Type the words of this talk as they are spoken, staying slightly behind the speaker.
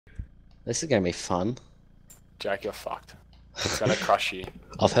This is gonna be fun. Jack, you're fucked. It's gonna crush you.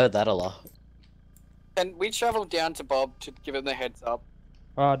 I've heard that a lot. And we travel down to Bob to give him the heads up.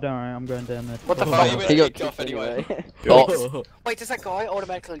 Oh, don't worry, I'm going down there. What the Oh, fuck? you were He got kicked off kicked anyway. anyway. Wait, does that guy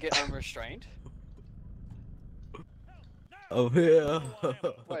automatically get unrestrained? Oh yeah.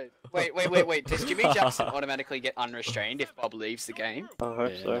 Wait. Does Jimmy Jackson automatically get unrestrained if Bob leaves the game? I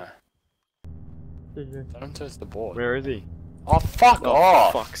hope Yeah, so. no. GG. Tell him to the board. Where is he? Oh, fuck Oh,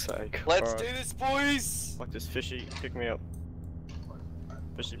 off! for fuck's sake. Let's Alright. do this, boys! Fuck this fishy, pick me up.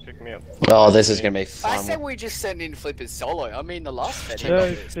 Fishy, pick me up. Oh, this is gonna be I fun. said we just send in flippers solo. I mean, the last fed. No,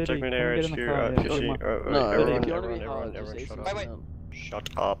 Wait, Fiddy, Check me come there, get in HQ, the car, yeah, fishy. come on. No, everyone, if you want to be everyone, hard, just shut ease up. wait. down. Shut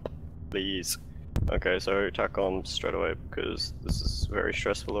up, please. Okay, so TACOM straight away because this is very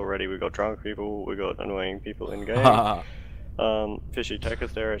stressful already. We got drunk people, we got annoying people in game. Fishy, take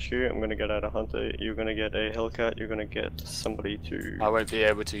us there, HQ. I'm gonna get out a hunter. You're gonna get a Hellcat. You're gonna get somebody to. I won't be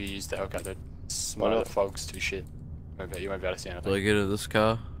able to use the Hellcat. The smaller not? fog's too shit. You won't be able to see Do I anything. get in this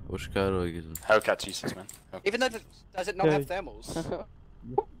car? Which car do I get in? Hellcat's useless, man. Even though does it not Yeah. have thermals?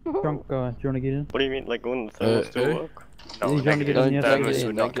 Drunk guy, do you want to get in? What do you mean, like, wouldn't the thermal still work? No, He's trying to get in, yeah. Don't get thermos in,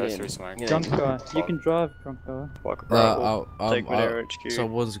 would don't not go get through in. smoke. Yeah. Drunk guy, you can drive, drunk guy. Fuck, right, well, take me there, HQ.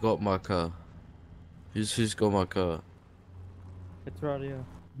 Someone's got my car. Who's got my car? It's right here.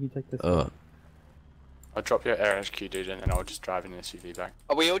 You take this. I'll drop your RHQ, dude, and then I'll just drive in an SUV back.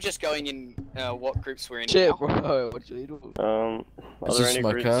 Are we all just going in what groups we're in Shit, now? bro, what you doing? Are Is there this any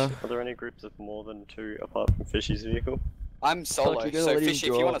my groups? car? Are there any groups of more than 2 apart from Fishy's vehicle? I'm solo, Fuck, you're gonna so let him Fishy,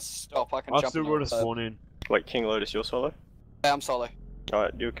 if you drive. want to stop, I can I've jump still in. got to on. spawn in. Wait, King Lotus, you're solo? Yeah, I'm solo.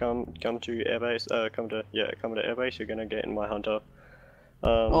 Alright, you come to airbase. Come to airbase. You're gonna get in my hunter.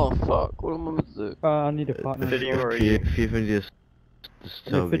 Oh fuck, what am I meant to do? I need a partner. Fiddy, where are you? If you can just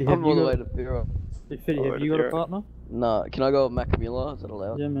tell Fiddy, me. have I'm all the you way got, to Bureau. Fiddy, all the have way you to got a Bureau. partner? Nah, can I go with Mac Miller? Is that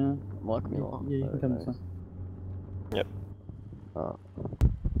allowed? Yeah, man. Mike Miller. Yeah, you can come this way.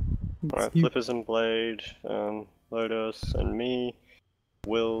 Alright, You- Flippers and Blade, Lotus and me,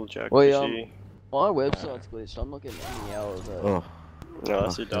 Will, Jack, Wait, Fishy. My website's glitched, I'm not getting any hours. Oh, No,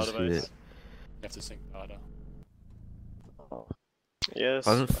 that's your fuck, that's database. weird. You have to sync data. Yes.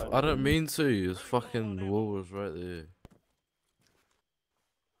 I don't mean to. This fucking wall was right there.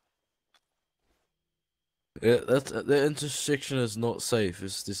 Yeah, the intersection is not safe.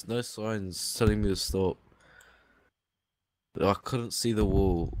 There's no signs telling me to stop. I couldn't see the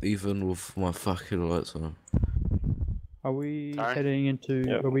wall even with my fucking lights on. Are we Sorry? heading into?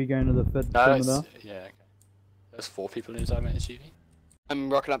 Yep. Are we going to the Fed No, it's, perimeter? yeah, okay. There's 4 people inside my SUV. I'm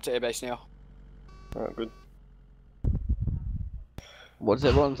rocking up to airbase now. Alright, good. What's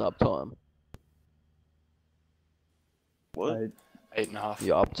everyone's uptime? What? 8.5.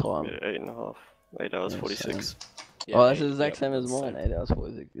 Your uptime. Yeah, 8.5. 8 hours Yeah, 46. Yeah, Oh, that's the 8, exact yep, same as that's mine, same. 8 hours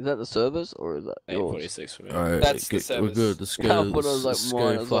 46. Is that the service or is that yours? 8:46 for me. Alright, That's the we're service. good. Let's I go. thought it was Let's like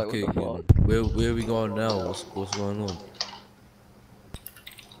mine, I go was like, what the fucking. Where are we going now? What's going on?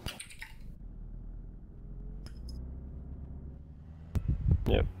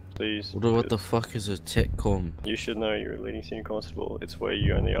 Please. What the fuck is a techcom? You should know you're a leading senior constable. It's where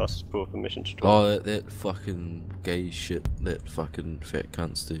you only ask for permission to drive. Oh, that fucking gay shit that fucking fat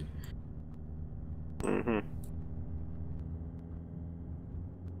cunts do.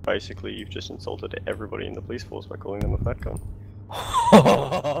 Basically, you've just insulted everybody in the police force by calling them a fat cunt.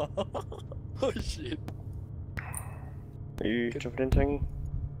 Oh shit. Are you jumping in, Tangy?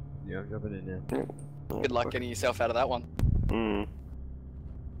 Yeah, I'm jumping in now. Oh, Good luck fuck. getting yourself out of that one.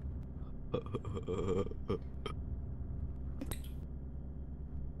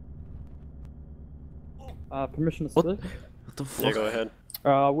 Permission to What? speak. What the Yeah, fuck? go ahead.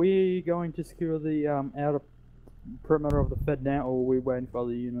 Are we going to secure the outer perimeter of the Fed now, or are we waiting for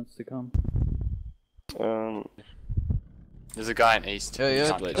other units to come? There's a guy in East. Yeah, yeah.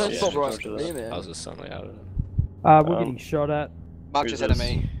 Can't Don't glitch. stop Yeah, right just to after me, that. man. I was just suddenly out of it. We're Um, getting shot at. Mark Who's just ahead of this?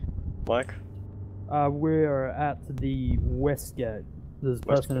 me. Mike? We're at the west gate. There's a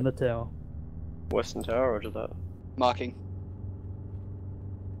West person in the tower. Western Tower, roger that. Marking.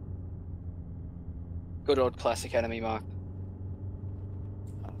 Good old classic enemy mark.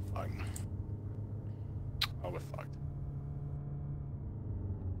 Oh, fuck. Oh, we're fucked.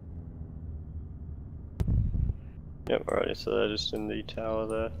 Yep, alrighty, so they're just in the tower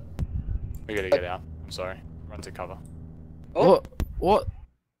there. We gotta get out. I'm sorry. Run to cover. Oh. What?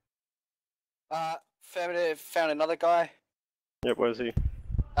 Found another guy. Yep, where's he?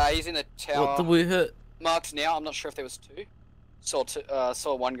 He's in the tower. What did we hit? Marks now. I'm not sure if there was 2.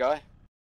 Saw one guy.